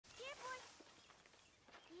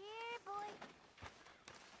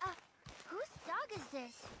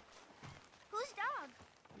this? Whose dog?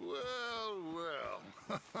 Well, well.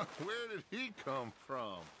 Where did he come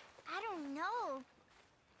from? I don't know.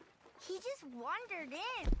 He just wandered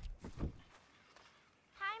in.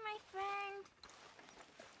 Hi, my friend.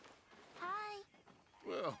 Hi.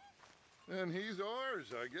 Well, then he's ours,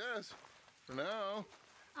 I guess. For now.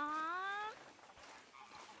 Aww.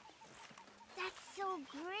 That's so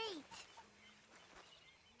great.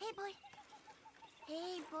 Hey, boy.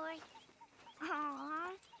 Hey, boy.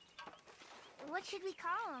 Aww. What should we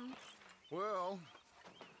call him? Well,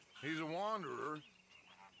 he's a wanderer.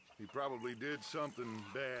 He probably did something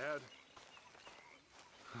bad.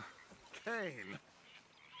 Kane.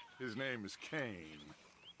 His name is Kane.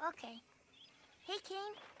 Okay. Hey,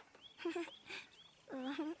 Kane.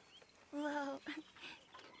 Whoa.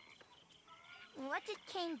 What did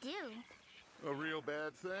Kane do? A real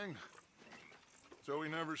bad thing. So he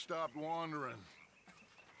never stopped wandering.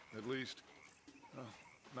 At least,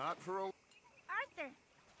 not for a... Arthur!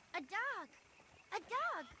 A dog! A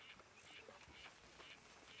dog!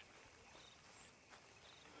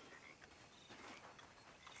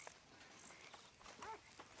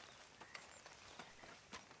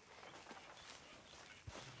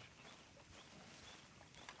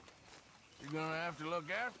 You're gonna have to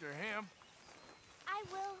look after him. I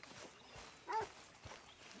will.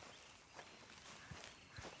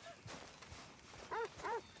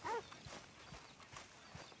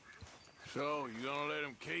 So, you gonna let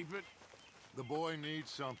him keep it? The boy needs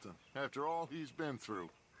something, after all he's been through.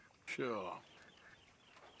 Sure.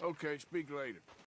 Okay, speak later.